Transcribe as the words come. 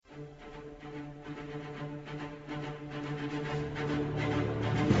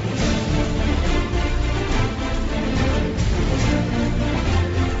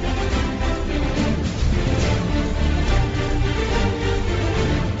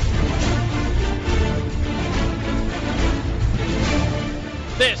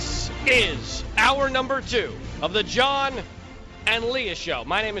Hour number 2 of the John and Leah Show.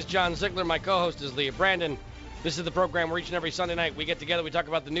 My name is John Ziegler. My co-host is Leah Brandon. This is the program where each and every Sunday night we get together, we talk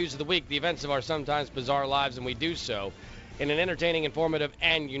about the news of the week, the events of our sometimes bizarre lives, and we do so in an entertaining, informative,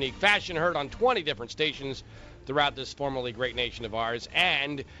 and unique fashion, heard on 20 different stations throughout this formerly great nation of ours.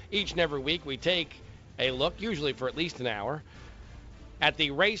 And each and every week we take a look, usually for at least an hour, at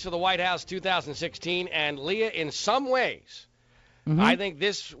the race for the White House 2016. And Leah, in some ways, I think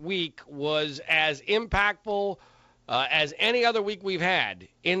this week was as impactful as any other week we've had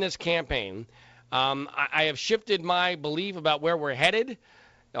in this campaign. I have shifted my belief about where we're headed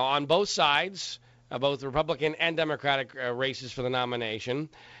on both sides, both Republican and Democratic races for the nomination.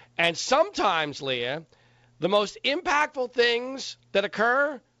 And sometimes, Leah, the most impactful things that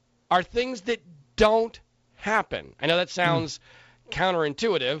occur are things that don't happen. I know that sounds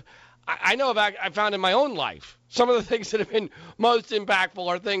counterintuitive. I know I found in my own life some of the things that have been most impactful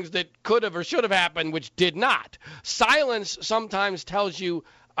are things that could have or should have happened, which did not. Silence sometimes tells you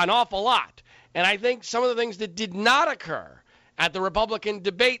an awful lot. And I think some of the things that did not occur at the Republican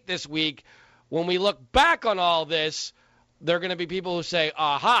debate this week, when we look back on all this, there are going to be people who say,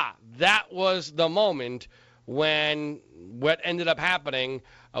 aha, that was the moment when what ended up happening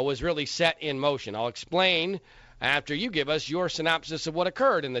was really set in motion. I'll explain after you give us your synopsis of what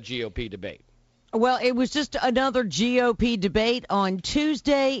occurred in the GOP debate. Well, it was just another GOP debate on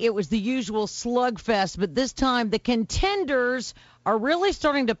Tuesday. It was the usual slugfest, but this time the contenders are really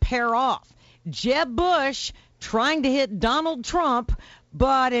starting to pair off. Jeb Bush trying to hit Donald Trump,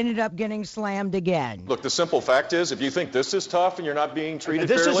 but ended up getting slammed again. Look, the simple fact is, if you think this is tough and you're not being treated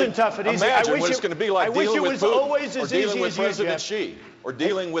this fairly, isn't tough and easy. Imagine what it's going to be like dealing with Putin, or dealing with President Jeff. Xi, or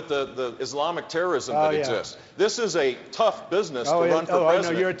dealing with the Islamic terrorism that exists. This is a tough business to run for president.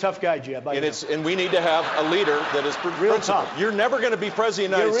 I know. You're a tough guy, Jeb. And we need to have a leader that is real principled. tough. You're never going to be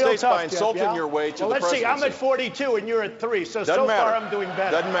president of the United States by insulting your way to the presidency. Let's see. I'm at 42 and you're at 3, so Doesn't matter. far I'm doing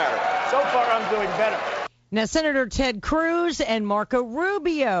better. Doesn't matter. So far I'm doing better. Now, Senator Ted Cruz and Marco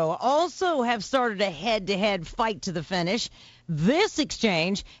Rubio also have started a head-to-head fight to the finish. This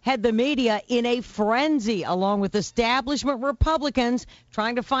exchange had the media in a frenzy, along with establishment Republicans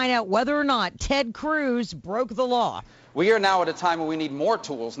trying to find out whether or not Ted Cruz broke the law. We are now at a time when we need more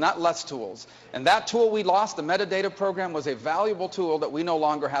tools, not less tools. And that tool we lost, the metadata program, was a valuable tool that we no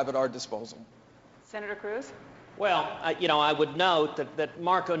longer have at our disposal. Senator Cruz? Well, I would note that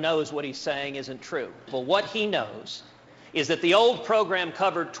Marco knows what he's saying isn't true. Well, what he knows is that the old program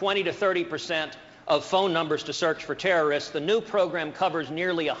covered 20 to 30% of phone numbers to search for terrorists. The new program covers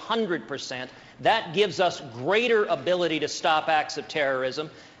nearly 100%. That gives us greater ability to stop acts of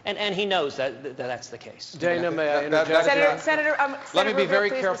terrorism, and he knows that's the case. Dana, may I interject? Senator, let me be very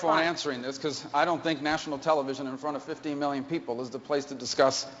Rubio, careful respond. in answering this, because I don't think national television in front of 15 million people is the place to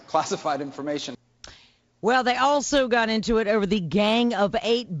discuss classified information. Well, they also got into it over the Gang of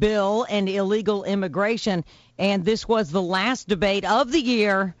 8 bill and illegal immigration, and this was the last debate of the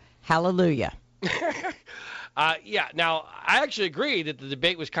year. Hallelujah. Now, I actually agree that the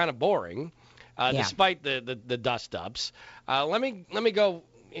debate was kind of boring, despite the dust-ups. Let me go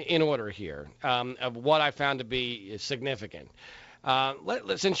in order here of what I found to be significant.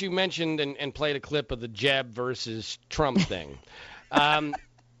 Since you mentioned and played a clip of the Jeb versus Trump thing,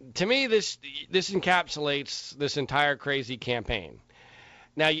 to me, this encapsulates this entire crazy campaign.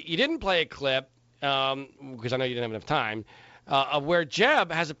 Now, you didn't play a clip, because I know you didn't have enough time, of where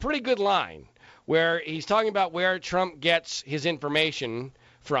Jeb has a pretty good line, where he's talking about where Trump gets his information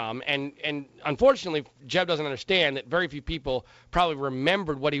from, and unfortunately, Jeb doesn't understand that very few people probably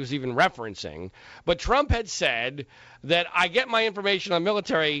remembered what he was even referencing. But Trump had said that I get my information on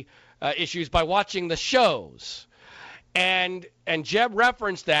military issues by watching the shows. And Jeb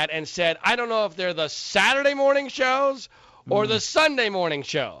referenced that and said, I don't know if they're the Saturday morning shows or the Sunday morning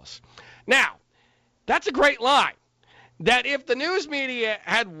shows. Now, that's a great line. That if the news media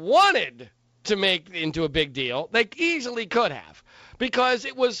had wanted to make into a big deal, they easily could have. Because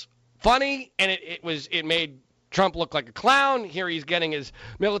it was funny and it made Trump look like a clown. Here he's getting his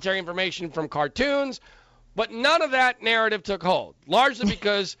military information from cartoons. But none of that narrative took hold, largely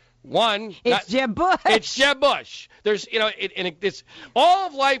because it's Jeb Bush. It's Jeb Bush. There's, it's all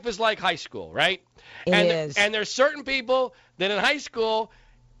of life is like high school, right? It is. And there's certain people that in high school,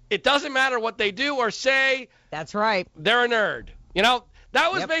 it doesn't matter what they do or say. That's right. They're a nerd.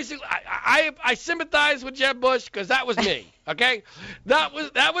 That was basically. I sympathize with Jeb Bush because that was me. Okay, that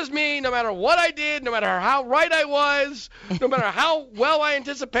was me. No matter what I did, no matter how right I was, no matter how well I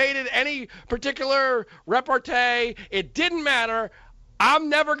anticipated any particular repartee, it didn't matter. I'm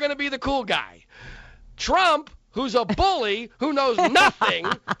never going to be the cool guy. Trump who's a bully, who knows nothing,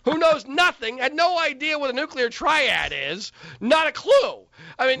 had no idea what a nuclear triad is, not a clue.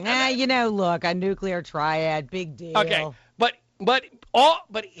 I mean, look, a nuclear triad, big deal. Okay,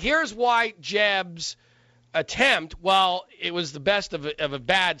 but here's why Jeb's attempt, while it was the best of a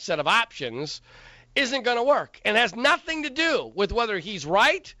bad set of options, isn't going to work. And has nothing to do with whether he's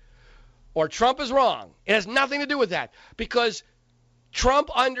right or Trump is wrong. It has nothing to do with that, because Trump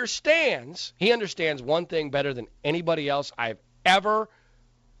understands one thing better than anybody else I've ever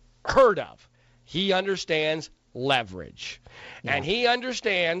heard of. He understands leverage. Yeah. And he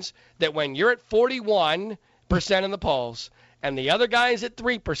understands that when you're at 41% in the polls and the other guy is at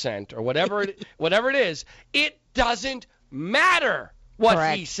 3% or whatever it is, it doesn't matter what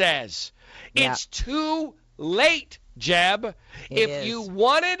Correct. He says. Yeah. It's too late, Jeb. If you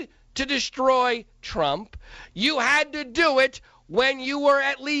wanted to destroy Trump, you had to do it when you were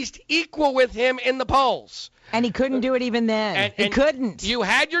at least equal with him in the polls. And he couldn't do it even then. He couldn't. You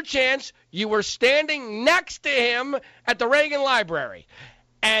had your chance. You were standing next to him at the Reagan Library,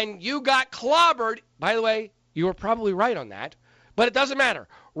 and you got clobbered. By the way, you were probably right on that, but it doesn't matter.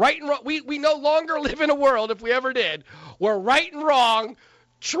 Right and wrong. We no longer live in a world, if we ever did, where right and wrong,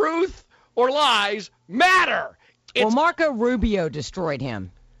 truth or lies matter. Well, Marco Rubio destroyed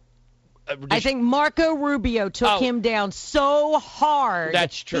him. I think Marco Rubio took him down so hard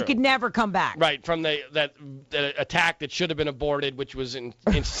that's true. He could never come back. Right, from that attack that should have been aborted, which was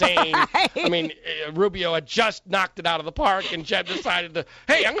insane. Right. I mean, Rubio had just knocked it out of the park, and Jeb decided to,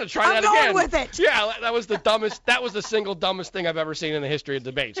 hey, I'm going to try that again. I'm going with it. Yeah, that was the single dumbest thing I've ever seen in the history of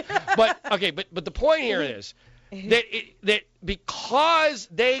debates. But the point here is that because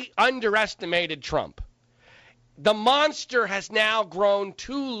they underestimated Trump, the monster has now grown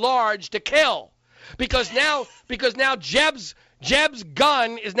too large to kill, because now Jeb's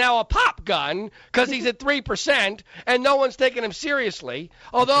gun is now a pop gun because he's at 3% and no one's taking him seriously.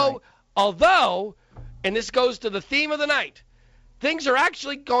 Although, and this goes to the theme of the night, things are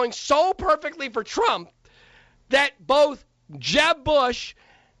actually going so perfectly for Trump that both Jeb Bush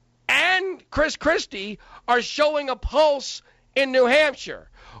and Chris Christie are showing a pulse in New Hampshire,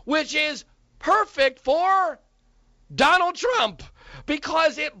 which is perfect for Donald Trump,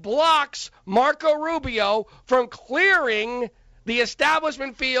 because it blocks Marco Rubio from clearing the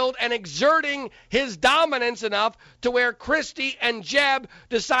establishment field and exerting his dominance enough to where Christie and Jeb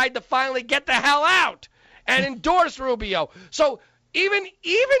decide to finally get the hell out and endorse Rubio. So even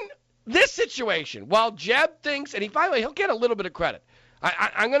this situation, while Jeb thinks, and by the way, he'll get a little bit of credit.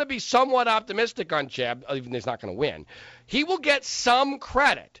 I'm going to be somewhat optimistic on Jeb, even though he's not going to win. He will get some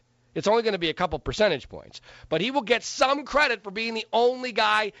credit. It's only going to be a couple percentage points. But he will get some credit for being the only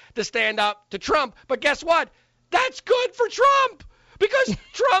guy to stand up to Trump. But guess what? That's good for Trump, because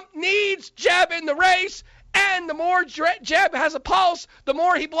Trump needs Jeb in the race. And the more Jeb has a pulse, the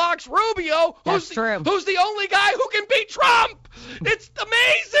more he blocks Rubio, who's the only guy who can beat Trump. It's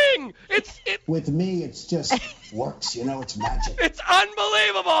amazing. With me, it's just works. It's magic. It's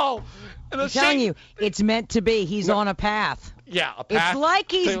unbelievable. I'm telling you, it's meant to be. He's on a path. Yeah, a path. It's like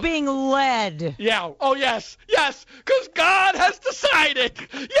he's being led. Yeah. Oh, yes, because God has decided.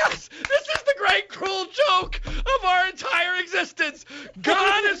 Yes, this is the great cruel joke of our entire existence.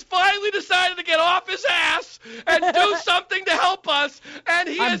 God has finally decided to get off his ass and do something to help us, and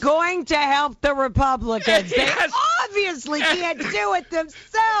I'm going to help the Republicans. They obviously can't do it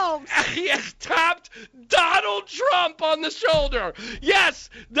themselves. He has tapped Donald Trump on the shoulder. Yes,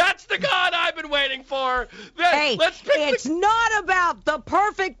 that's the God I've been waiting for. Hey, it's not about the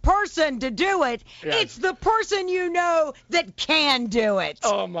perfect person to do it. Yes. It's the person that can do it.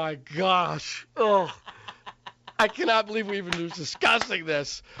 Oh, my gosh. Oh, I cannot believe we even was discussing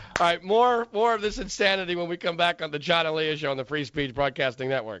this. All right, more of this insanity when we come back on the John and Leah Show on the Free Speech Broadcasting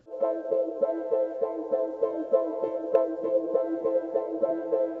Network.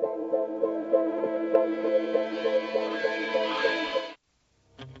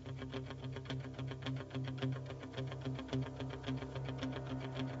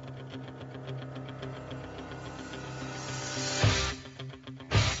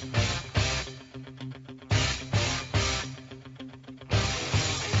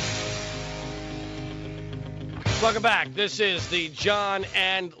 Welcome back. This is the John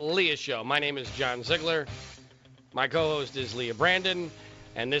and Leah Show. My name is John Ziegler. My co-host is Leah Brandon,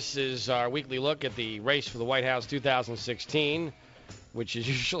 and this is our weekly look at the race for the White House 2016, which is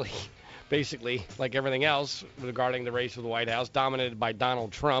usually basically like everything else regarding the race for the White House, dominated by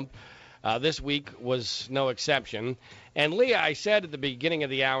Donald Trump. This week was no exception. And Leah, I said at the beginning of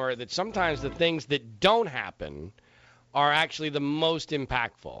the hour that sometimes the things that don't happen are actually the most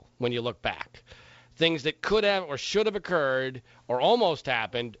impactful when you look back. things that could have or should have occurred or almost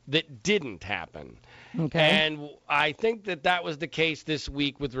happened that didn't happen. Okay. And I think that was the case this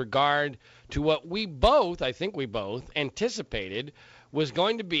week with regard to what I think we both anticipated was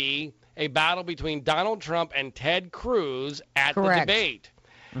going to be a battle between Donald Trump and Ted Cruz at Correct. the debate.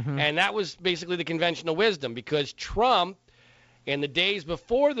 Mm-hmm. And that was basically the conventional wisdom, because Trump, in the days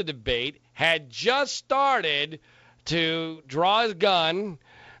before the debate, had just started to draw his gun,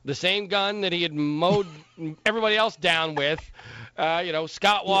 the same gun that he had mowed everybody else down with,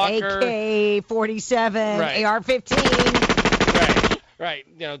 Scott Walker. AK-47, right. AR-15. Right.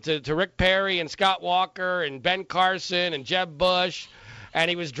 To Rick Perry and Scott Walker and Ben Carson and Jeb Bush. And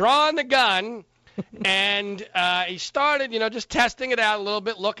he was drawing the gun, and he started, just testing it out a little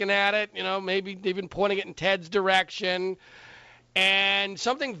bit, looking at it, maybe even pointing it in Ted's direction. And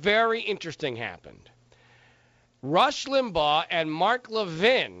something very interesting happened. Rush Limbaugh and Mark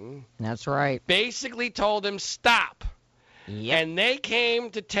Levin, that's right, basically told him stop. Yep. And they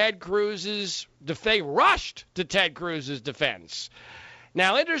came to Ted Cruz's they rushed to Ted Cruz's defense.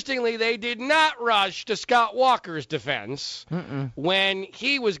 Now, interestingly, they did not rush to Scott Walker's defense when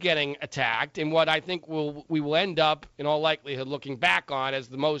he was getting attacked, in what I think we will end up, in all likelihood, looking back on as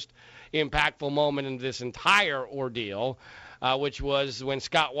the most impactful moment in this entire ordeal, which was when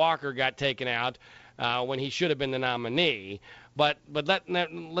Scott Walker got taken out when he should have been the nominee. But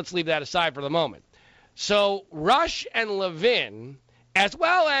let's leave that aside for the moment. So Rush and Levin, as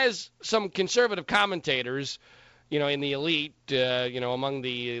well as some conservative commentators, in the elite, among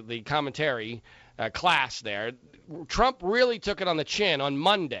the commentary class there, Trump really took it on the chin on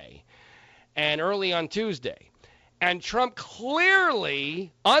Monday and early on Tuesday. And Trump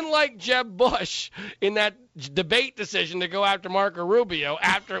clearly, unlike Jeb Bush in that debate decision to go after Marco Rubio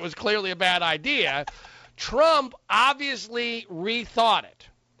after it was clearly a bad idea, Trump obviously rethought it.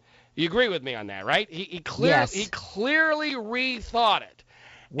 You agree with me on that, right? He clearly rethought it.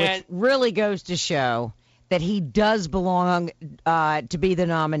 Which really goes to show that he does belong to be the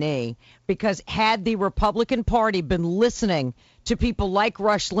nominee, because had the Republican Party been listening to people like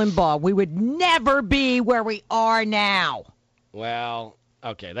Rush Limbaugh, we would never be where we are now. Well,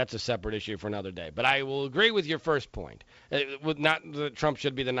 okay, that's a separate issue for another day. But I will agree with your first point. Not that Trump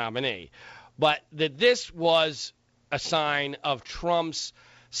should be the nominee, but that this was a sign of Trump's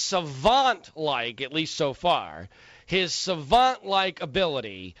savant-like, at least so far, his savant-like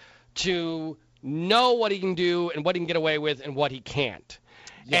ability to know what he can do and what he can get away with and what he can't.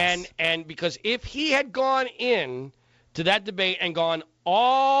 Yes. And because if he had gone in to that debate and gone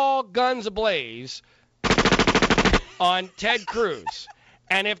all guns ablaze on Ted Cruz,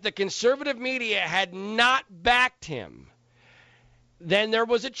 and if the conservative media had not backed him, then there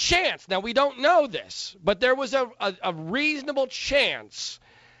was a chance. Now, we don't know this, but there was a reasonable chance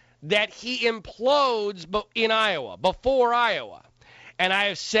that he implodes in Iowa, before Iowa. And I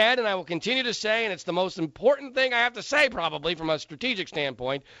have said, and I will continue to say, and it's the most important thing I have to say probably from a strategic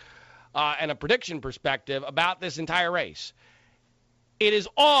standpoint and a prediction perspective about this entire race. It is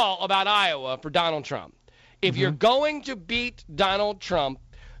all about Iowa for Donald Trump. If you're going to beat Donald Trump,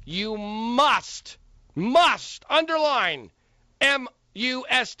 you must, underline,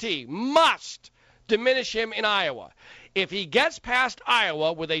 M-U-S-T, must diminish him in Iowa. If he gets past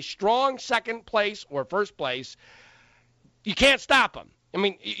Iowa with a strong second place or first place, you can't stop him. I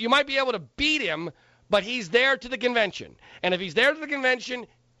mean, you might be able to beat him, but he's there to the convention. And if he's there to the convention,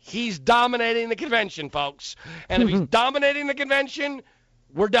 he's dominating the convention, folks. And if he's dominating the convention,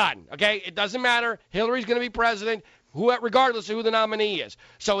 we're done, okay? It doesn't matter. Hillary's going to be president, regardless of who the nominee is.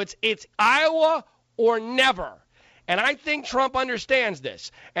 So it's Iowa or never. And I think Trump understands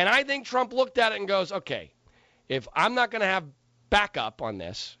this. And I think Trump looked at it and goes, okay, if I'm not going to have backup on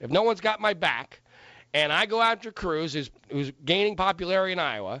this, if no one's got my back, and I go after Cruz, who's gaining popularity in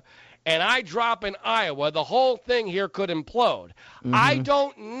Iowa, and I drop in Iowa, the whole thing here could implode. I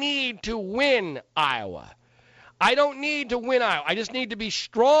don't need to win Iowa. I just need to be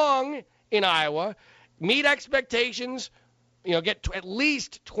strong in Iowa, meet expectations, get at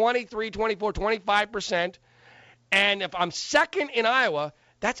least 23, 24, 25%. And if I'm second in Iowa,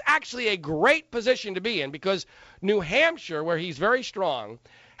 that's actually a great position to be in, because New Hampshire, where he's very strong,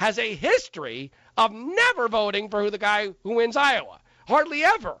 has a history of never voting for the guy who wins Iowa. Hardly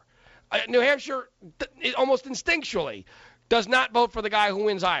ever. New Hampshire, almost instinctually, does not vote for the guy who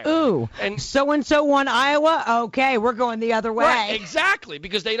wins Iowa. Ooh, and so-and-so won Iowa? Okay, we're going the other way. Right, exactly,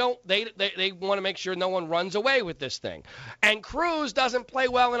 because they want to make sure no one runs away with this thing. And Cruz doesn't play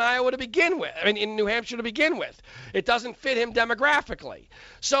well in Iowa to begin with. I mean, in New Hampshire to begin with. It doesn't fit him demographically.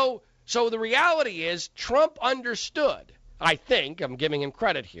 So the reality is Trump understood, I think. I'm giving him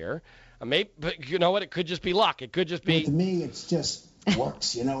credit here. But you know what? It could just be luck. It could just be. With me, it's just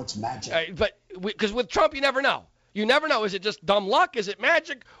works. It's magic. But because with Trump, you never know. You never know. Is it just dumb luck? Is it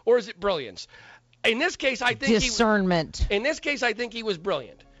magic? Or is it brilliance? In this case, I think discernment. In this case, I think he was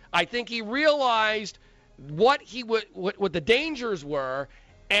brilliant. I think he realized what the dangers were,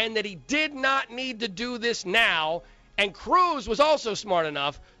 and that he did not need to do this now. And Cruz was also smart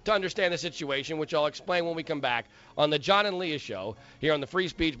enough to understand the situation, which I'll explain when we come back on the John and Leah Show here on the Free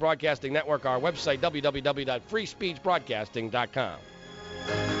Speech Broadcasting Network, our website, www.freespeechbroadcasting.com.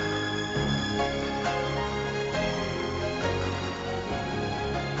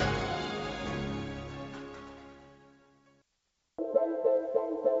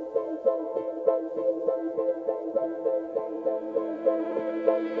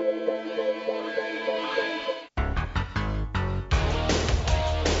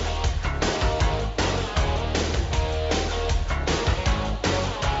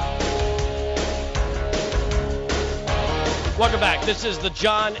 Welcome back. This is the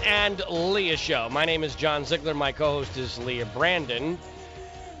John and Leah Show. My name is John Ziegler. My co-host is Leah Brandon.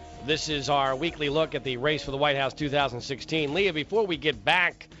 This is our weekly look at the race for the White House 2016. Leah, before we get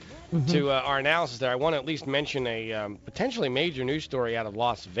back to our analysis there, I want to at least mention a potentially major news story out of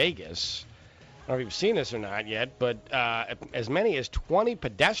Las Vegas. I don't know if you've seen this or not yet, but as many as 20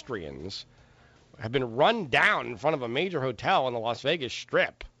 pedestrians have been run down in front of a major hotel on the Las Vegas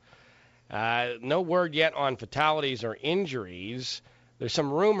Strip. No word yet on fatalities or injuries. There's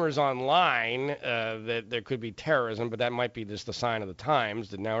some rumors online that there could be terrorism, but that might be just the sign of the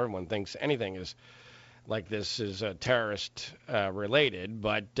times, that now everyone thinks anything is like this is terrorist related.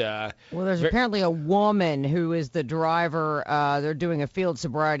 But well, there's apparently a woman who is the driver. They're doing a field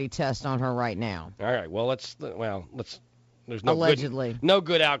sobriety test on her right now. All right. Well, let's. There's no allegedly no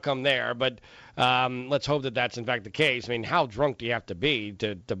good outcome there, but let's hope that that's in fact the case. I mean, how drunk do you have to be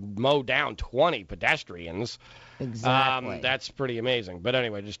to mow down 20 pedestrians? Exactly. That's pretty amazing. But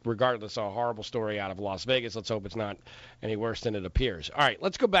anyway, just regardless, a horrible story out of Las Vegas. Let's hope it's not any worse than it appears. All right,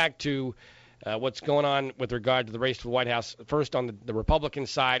 let's go back to what's going on with regard to the race to the White House. First on the Republican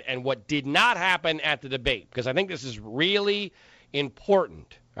side, and what did not happen at the debate, because I think this is really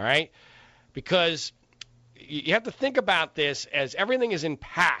important. All right, because you have to think about this as everything is in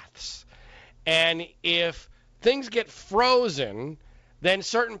paths. And if things get frozen, then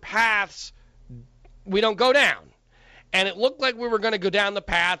certain paths we don't go down. And it looked like we were going to go down the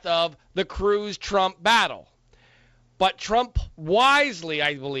path of the Cruz-Trump battle. But Trump wisely,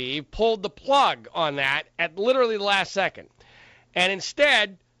 I believe, pulled the plug on that at literally the last second. And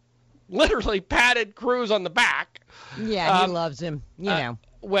instead, literally patted Cruz on the back. Yeah, he loves him, you know.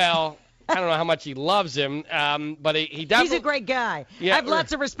 Well, I don't know how much he loves him, but he definitely... He's a great guy. Yeah, I have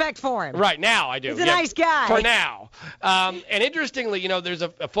lots of respect for him. Right, now I do. He's a nice guy. For now. And interestingly, there's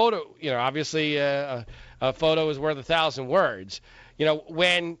a photo, obviously a photo is worth 1,000 words.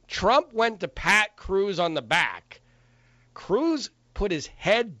 When Trump went to pat Cruz on the back, Cruz put his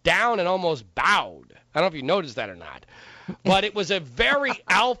head down and almost bowed. I don't know if you noticed that or not. But it was a very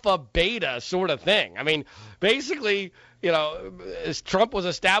alpha-beta sort of thing. I mean, basically... as Trump was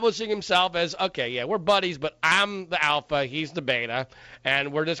establishing himself as, okay, yeah, we're buddies, but I'm the alpha, he's the beta,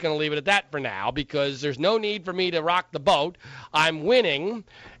 and we're just going to leave it at that for now because there's no need for me to rock the boat. I'm winning,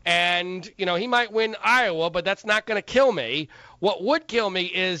 and, he might win Iowa, but that's not going to kill me. What would kill me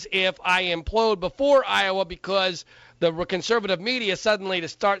is if I implode before Iowa because the conservative media suddenly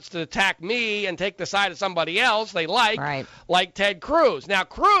starts to attack me and take the side of somebody else they like Ted Cruz. Now,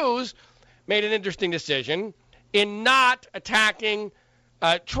 Cruz made an interesting decision in not attacking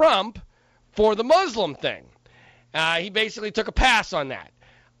Trump for the Muslim thing. He basically took a pass on that.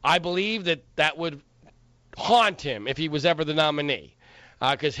 I believe that would haunt him if he was ever the nominee,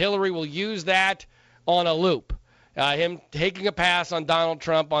 because Hillary will use that on a loop, him taking a pass on Donald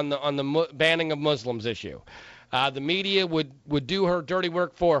Trump on the banning of Muslims issue. The media would do her dirty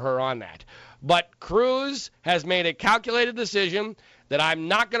work for her on that. But Cruz has made a calculated decision that I'm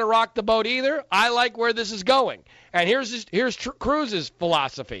not going to rock the boat either. I like where this is going. And here's Cruz's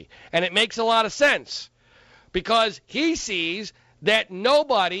philosophy, and it makes a lot of sense because he sees that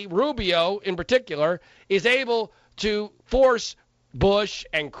nobody, Rubio in particular, is able to force Bush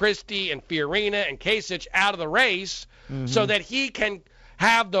and Christie and Fiorina and Kasich out of the race so that he can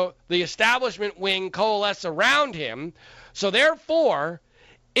have the establishment wing coalesce around him. So therefore,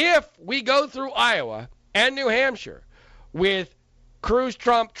 if we go through Iowa and New Hampshire with Cruz,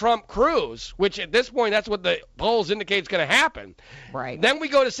 Trump, Cruz, which at this point that's what the polls indicate is going to happen. Right. Then we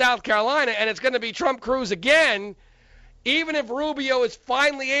go to South Carolina, and it's going to be Trump, Cruz again, even if Rubio is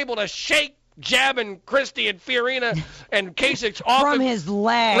finally able to shake Jeb and Christie and Fiorina and Kasich off from his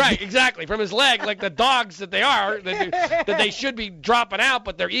leg. Right, exactly, from his leg, like the dogs that they are, that they should be dropping out,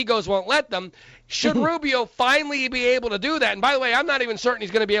 but their egos won't let them. Should Rubio finally be able to do that? And by the way, I'm not even certain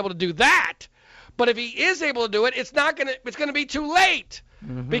he's going to be able to do that. But if he is able to do it, it's going to be too late,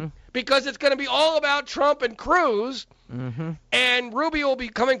 because it's going to be all about Trump and Cruz, and Rubio will be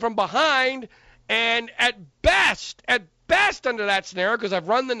coming from behind. And at best under that scenario, because I've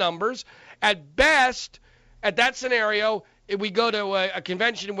run the numbers, at best, at that scenario, if we go to a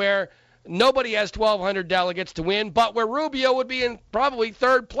convention where nobody has 1,200 delegates to win, but where Rubio would be in probably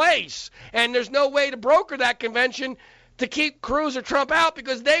third place. And there's no way to broker that convention to keep Cruz or Trump out,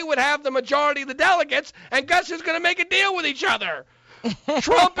 because they would have the majority of the delegates, and guess who's going to make a deal with each other?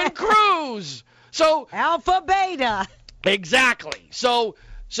 Trump and Cruz. So Alpha Beta. Exactly. So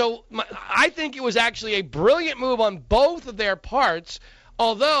I think it was actually a brilliant move on both of their parts,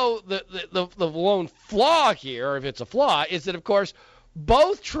 although the lone flaw here, if it's a flaw, is that, of course,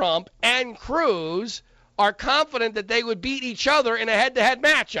 both Trump and Cruz are confident that they would beat each other in a head-to-head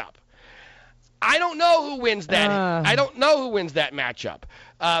matchup. I don't know who wins that. I don't know who wins that matchup.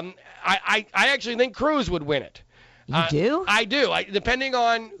 I actually think Cruz would win it. You do? I do. Depending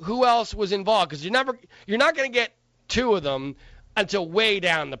on who else was involved, because you're not going to get two of them until way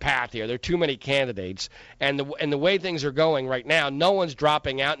down the path here. There are too many candidates, and the way things are going right now, no one's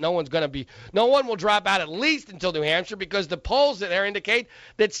dropping out. No one will drop out at least until New Hampshire, because the polls there indicate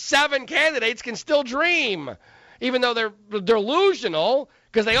that 7 candidates can still dream, even though they're delusional,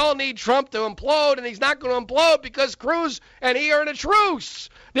 because they all need Trump to implode, and he's not going to implode because Cruz and he are in a truce.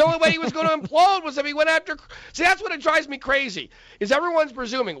 The only way he was going to implode was if he went after. See, that's what it drives me crazy, is everyone's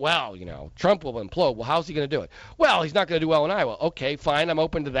presuming, well, Trump will implode. Well, how's he going to do it? Well, he's not going to do well in Iowa. Okay, fine, I'm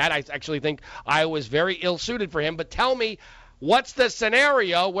open to that. I actually think Iowa's very ill-suited for him, but tell me, what's the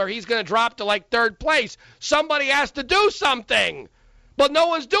scenario where he's going to drop to, like, third place? Somebody has to do something. But no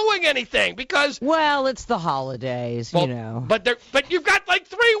one's doing anything because... Well, it's the holidays, But you've got like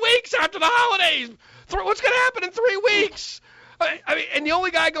 3 weeks after the holidays. What's going to happen in 3 weeks? I mean, and the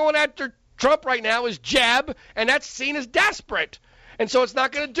only guy going after Trump right now is Jeb, and that's seen as desperate. And so it's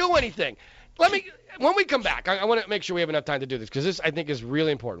not going to do anything. When we come back, I want to make sure we have enough time to do this, because this, I think, is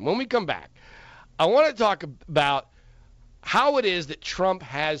really important. When we come back, I want to talk about how it is that Trump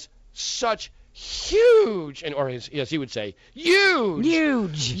has such huge, he would say,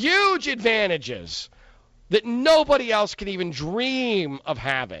 huge advantages that nobody else can even dream of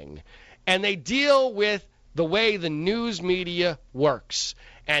having. And they deal with the way the news media works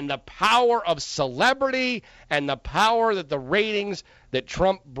and the power of celebrity and the power that the ratings that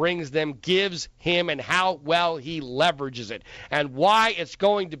Trump brings them gives him, and how well he leverages it, and why it's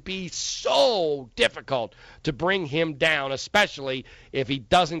going to be so difficult to bring him down, especially if he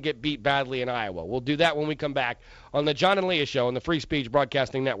doesn't get beat badly in Iowa. We'll do that when we come back on the John and Leah Show on the Free Speech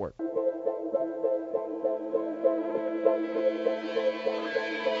Broadcasting Network.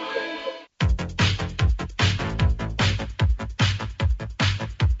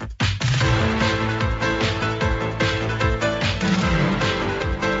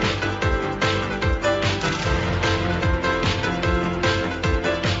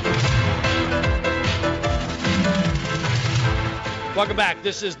 Welcome back.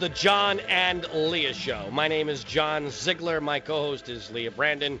 This is the John and Leah Show. My name is John Ziegler. My co-host is Leah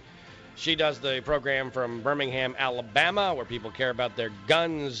Brandon. She does the program from Birmingham, Alabama, where people care about their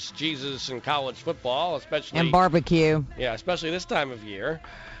guns, Jesus, and college football, especially... And barbecue. Yeah, especially this time of year.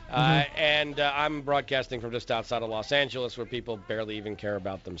 And I'm broadcasting from just outside of Los Angeles, where people barely even care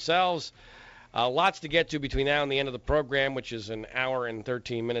about themselves. Lots to get to between now and the end of the program, which is an hour and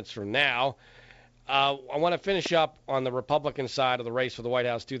 13 minutes from now. I want to finish up on the Republican side of the race for the White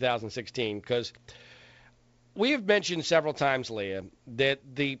House 2016, because we have mentioned several times, Leah, that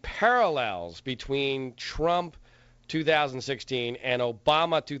the parallels between Trump 2016 and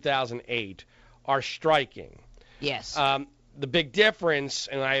Obama 2008 are striking. Yes. The big difference,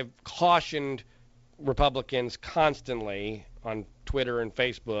 and I have cautioned Republicans constantly on Twitter and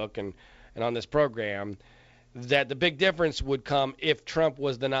Facebook and on this program, that the big difference would come if Trump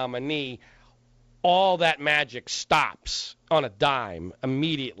was the nominee. All that magic stops on a dime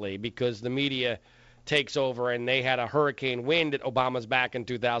immediately, because the media takes over, and they had a hurricane wind at Obama's back in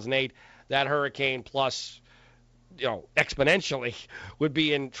 2008. That hurricane plus, exponentially would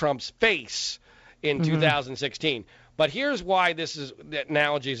be in Trump's face in 2016. But here's why that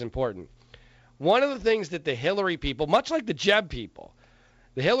analogy is important. One of the things that the Hillary people, much like the Jeb people,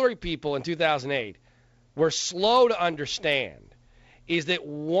 the Hillary people in 2008 were slow to understand is that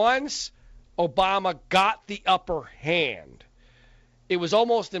once Obama got the upper hand, it was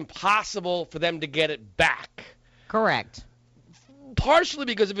almost impossible for them to get it back. Correct. Partially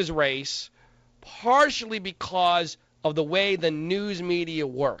because of his race, partially because of the way the news media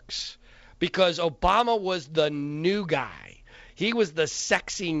works. Because Obama was the new guy. He was the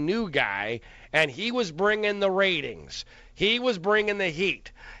sexy new guy, and he was bringing the ratings. He was bringing the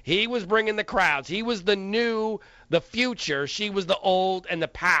heat. He was bringing the crowds. He was the new, the future. She was the old and the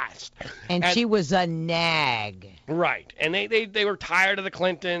past. And she was a nag. Right. And they were tired of the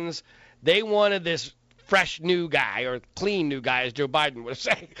Clintons. They wanted this fresh new guy, or clean new guy, as Joe Biden would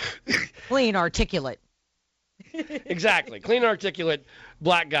say. Clean, articulate. Exactly. Clean, articulate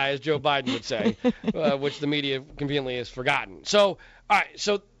black guy, as Joe Biden would say, which the media conveniently has forgotten. So, all right,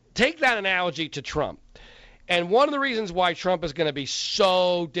 so take that analogy to Trump. And one of the reasons why Trump is going to be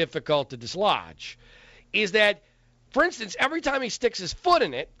so difficult to dislodge is that, for instance, every time he sticks his foot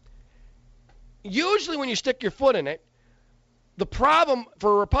in it, usually when you stick your foot in it, the problem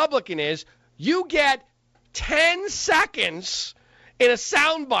for a Republican is you get 10 seconds in a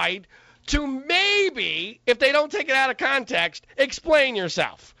soundbite to maybe, if they don't take it out of context, explain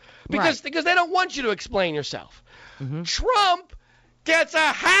yourself. Because they don't want you to explain yourself. Mm-hmm. Trump gets a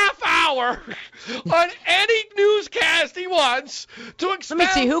half hour on any newscast he wants to explain.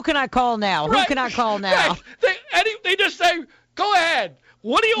 Let me see, who can I call now? Right. Who can I call now? Right. They just say, go ahead.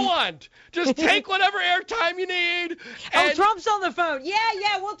 What do you want? Just take whatever airtime you need. And Trump's on the phone.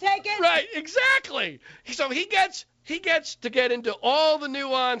 Yeah, we'll take it. Right, exactly. So he gets to get into all the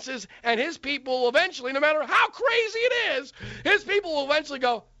nuances, and his people will eventually, no matter how crazy it is, his people will eventually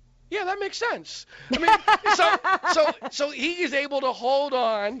go, yeah, that makes sense. I mean, so he is able to hold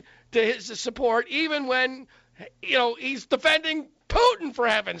on to his support even when, he's defending Putin, for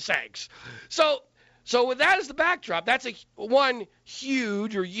heaven's sakes. So with that as the backdrop, that's one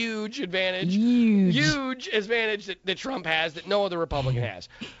huge advantage. Huge advantage that Trump has that no other Republican has.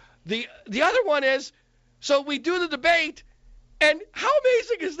 The other one is, so we do the debate, and how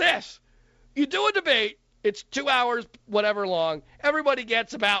amazing is this? You do a debate, it's 2 hours, whatever long. Everybody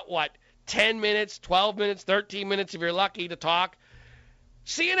gets about, 10 minutes, 12 minutes, 13 minutes if you're lucky to talk.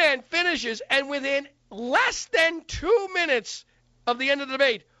 CNN finishes, and within less than 2 minutes of the end of the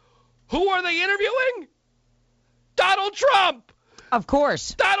debate, who are they interviewing? Donald Trump. Of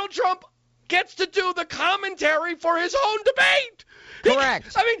course. Donald Trump gets to do the commentary for his own debate.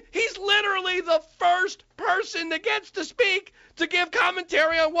 Correct. He's literally the first person that gets to speak to give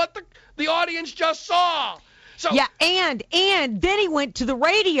commentary on what the audience just saw. So, yeah, and then he went to the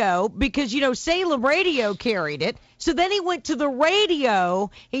radio because, Salem Radio carried it. So then he went to the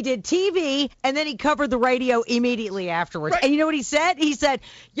radio, he did TV, and then he covered the radio immediately afterwards. Right. And you know what he said? He said,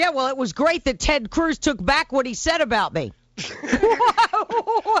 yeah, well, it was great that Ted Cruz took back what he said about me.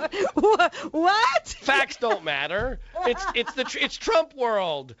 What? Facts don't matter. It's Trump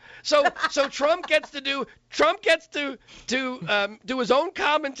world. So Trump gets to do his own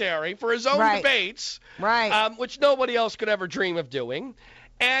commentary for his own debates, right? Which nobody else could ever dream of doing,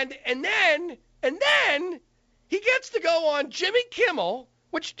 and then he gets to go on Jimmy Kimmel,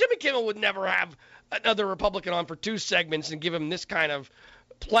 which Jimmy Kimmel would never have another Republican on for 2 segments and give him this kind of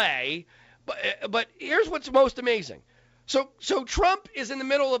play. But here's what's most amazing. So Trump is in the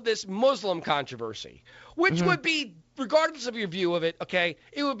middle of this Muslim controversy, which would be, regardless of your view of it, okay,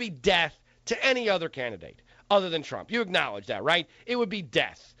 it would be death to any other candidate other than Trump. You acknowledge that, right? It would be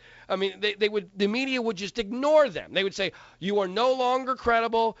death. I mean, the media would just ignore them. They would say, you are no longer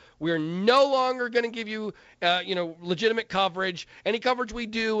credible. We're no longer going to give you, legitimate coverage. Any coverage we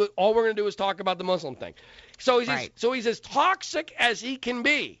do, all we're going to do is talk about the Muslim thing. So he's as toxic as he can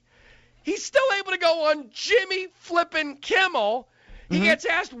be. He's still able to go on Jimmy flippin' Kimmel. He gets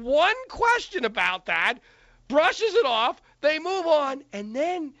asked one question about that, brushes it off, they move on, and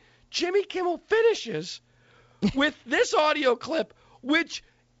then Jimmy Kimmel finishes with this audio clip, which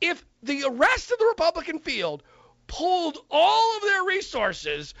if the rest of the Republican field pulled all of their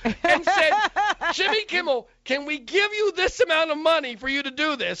resources and said, Jimmy Kimmel, can we give you this amount of money for you to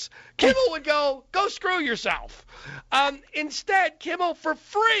do this? Kimmel would go screw yourself. Instead, Kimmel, for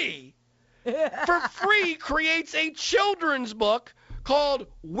free, creates a children's book called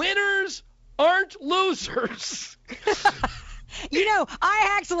Winners Aren't Losers.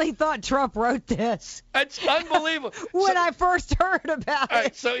 I actually thought Trump wrote this. It's unbelievable. When I first heard about it. All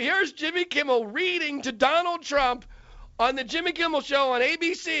right, so here's Jimmy Kimmel reading to Donald Trump on the Jimmy Kimmel Show on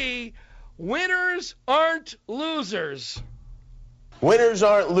ABC, Winners Aren't Losers. Winners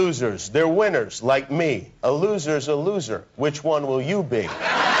aren't losers. They're winners, like me. A loser's a loser. Which one will you be?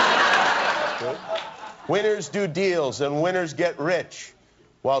 Winners do deals and winners get rich,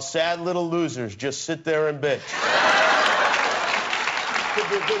 while sad little losers just sit there and bitch. Could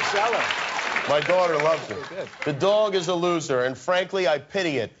be a good seller. My daughter loves it. The dog is a loser, and frankly, I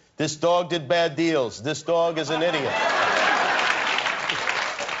pity it. This dog did bad deals. This dog is an idiot.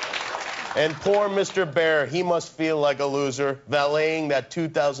 And poor Mr. Bear, he must feel like a loser, valeting that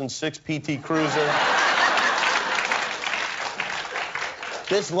 2006 PT Cruiser.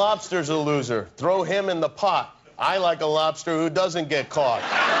 This lobster's a loser. Throw him in the pot. I like a lobster who doesn't get caught.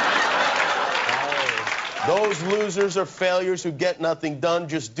 Those losers are failures who get nothing done.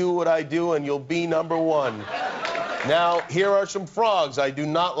 Just do what I do and you'll be number one. Now, here are some frogs I do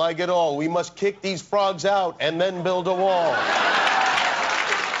not like at all. We must kick these frogs out and then build a wall.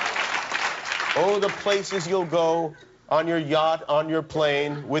 Oh, the places you'll go on your yacht, on your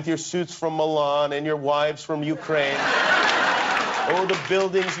plane, with your suits from Milan and your wives from Ukraine. Oh, the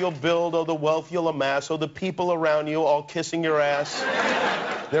buildings you'll build, oh, the wealth you'll amass, oh, the people around you all kissing your ass.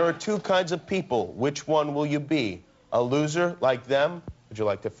 There are two kinds of people. Which one will you be? A loser like them? Would you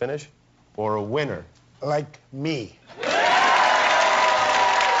like to finish? Or a winner? Like me. Donald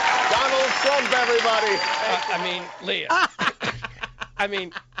Trump, everybody. I mean, Leah. I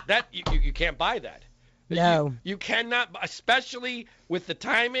mean, that you can't buy that. No. You cannot, especially with the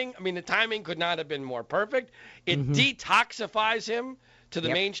timing. I mean, the timing could not have been more perfect. It detoxifies him to the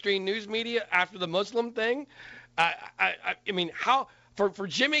mainstream news media after the Muslim thing. I mean, how... For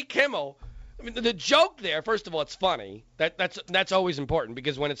Jimmy Kimmel, I mean, the joke there, first of all, it's funny. That's always important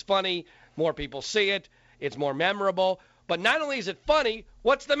because when it's funny, more people see it. It's more memorable. But not only is it funny,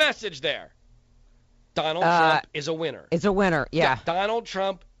 what's the message there? Donald Trump is a winner. It's a winner, yeah. Donald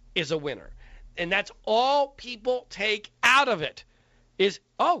Trump is a winner. And that's all people take out of it is,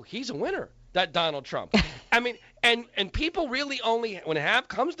 oh, he's a winner, that Donald Trump. I mean, and people really only, when it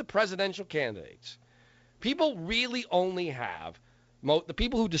comes to presidential candidates, people really only have the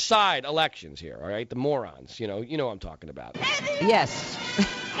people who decide elections here, all right, the morons, you know what I'm talking about. Yes.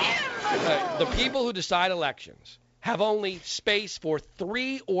 The people who decide elections have only space for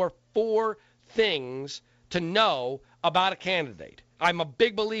 3 or 4 things to know about a candidate. I'm a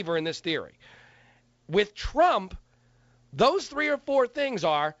big believer in this theory. With Trump, those 3 or 4 things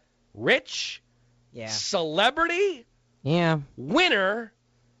are rich, celebrity, winner,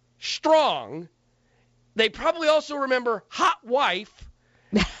 strong. They probably also remember hot wife,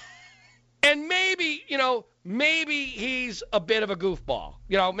 and maybe he's a bit of a goofball.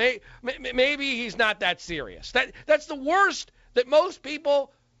 Maybe he's not that serious. That's the worst that most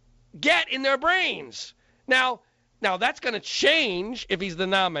people get in their brains. Now that's going to change if he's the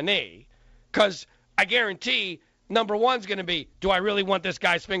nominee, because I guarantee number one's going to be, do I really want this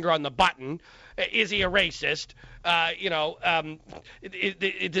guy's finger on the button? Is he a racist? Does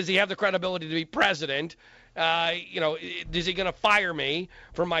he have the credibility to be president? Is he going to fire me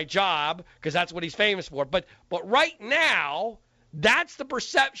from my job? Because that's what he's famous for. But right now, that's the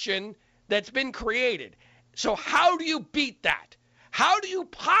perception that's been created. So how do you beat that? How do you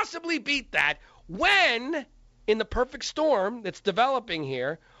possibly beat that when, in the perfect storm that's developing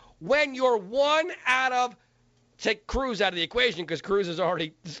here, when you're one out of, take Cruz out of the equation because Cruz has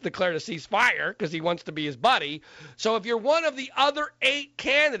already declared a ceasefire because he wants to be his buddy. So if you're one of the other 8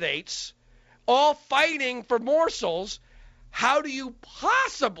 candidates all fighting for morsels, how do you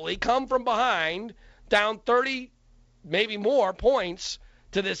possibly come from behind down 30, maybe more points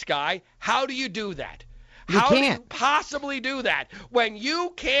to this guy? How do you do that? How do you possibly do that when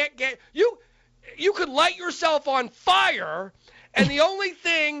you can't get you could light yourself on fire, and the only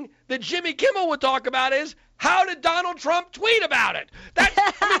thing that Jimmy Kimmel would talk about is, how did Donald Trump tweet about it?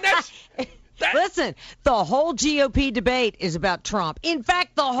 Listen, the whole GOP debate is about Trump. In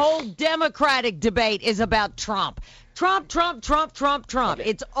fact, the whole Democratic debate is about Trump. Trump. Okay.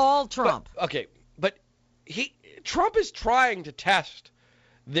 It's all Trump. But Trump is trying to test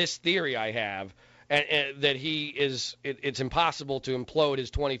this theory I have, and that it's impossible to implode his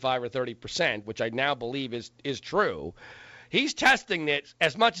 25 or 30%, which I now believe is true. He's testing it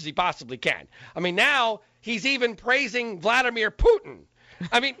as much as he possibly can. I mean, now he's even praising Vladimir Putin.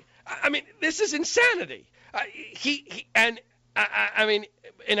 I mean, this is insanity. And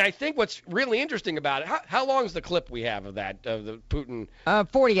I think what's really interesting about it. How long is the clip we have of that of the Putin?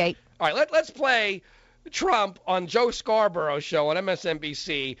 48. All right, let's play Trump on Joe Scarborough's show on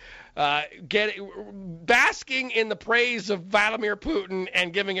MSNBC, basking in the praise of Vladimir Putin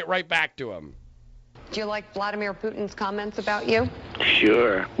and giving it right back to him. Do you like Vladimir Putin's comments about you?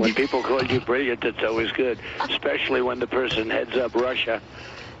 Sure. When people call you brilliant, it's always good, especially when the person heads up Russia.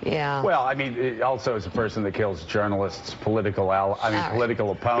 Yeah. Well, I mean, also as a person that kills journalists, political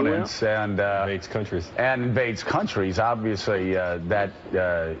opponents, and invades countries. And invades countries. Obviously, that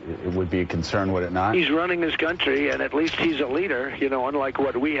it would be a concern, would it not? He's running his country, and at least he's a leader. You know, unlike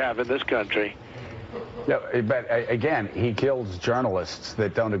what we have in this country. Yeah, but again, he kills journalists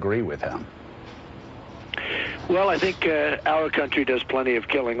that don't agree with him. Well, I think our country does plenty of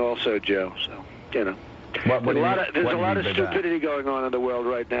killing also, Joe. So, you know. There's a lot of stupidity going on in the world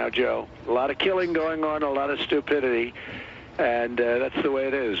right now, Joe. A lot of killing going on, a lot of stupidity, and that's the way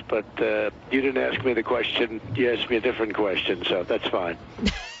it is. But you didn't ask me the question. You asked me a different question, so that's fine.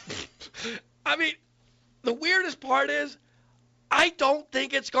 I mean, the weirdest part is I don't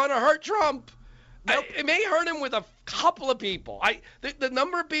think it's going to hurt Trump. Nope. It may hurt him with a couple of people. The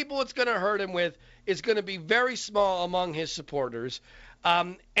number of people it's going to hurt him with is going to be very small among his supporters.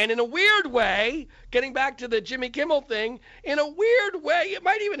 And in a weird way, getting back to the Jimmy Kimmel thing, in a weird way, it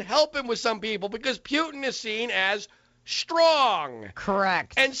might even help him with some people because Putin is seen as strong.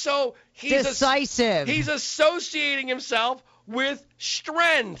 Correct. And so he's decisive. He's associating himself with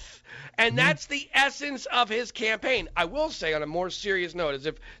strength. And that's the essence of his campaign. I will say on a more serious note, as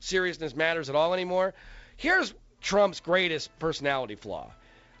if seriousness matters at all anymore, here's Trump's greatest personality flaw.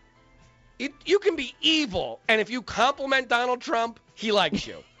 You can be evil, and if you compliment Donald Trump, he likes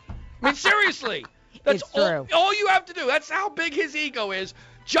you. I mean, seriously. That's all you have to do. That's how big his ego is.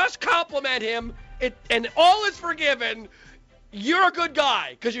 Just compliment him, and all is forgiven. You're a good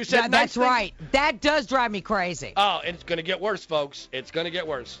guy because you said nice things. That's right. That does drive me crazy. Oh, and it's going to get worse, folks. It's going to get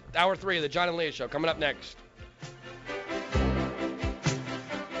worse. Hour 3 of the John and Leah Show coming up next.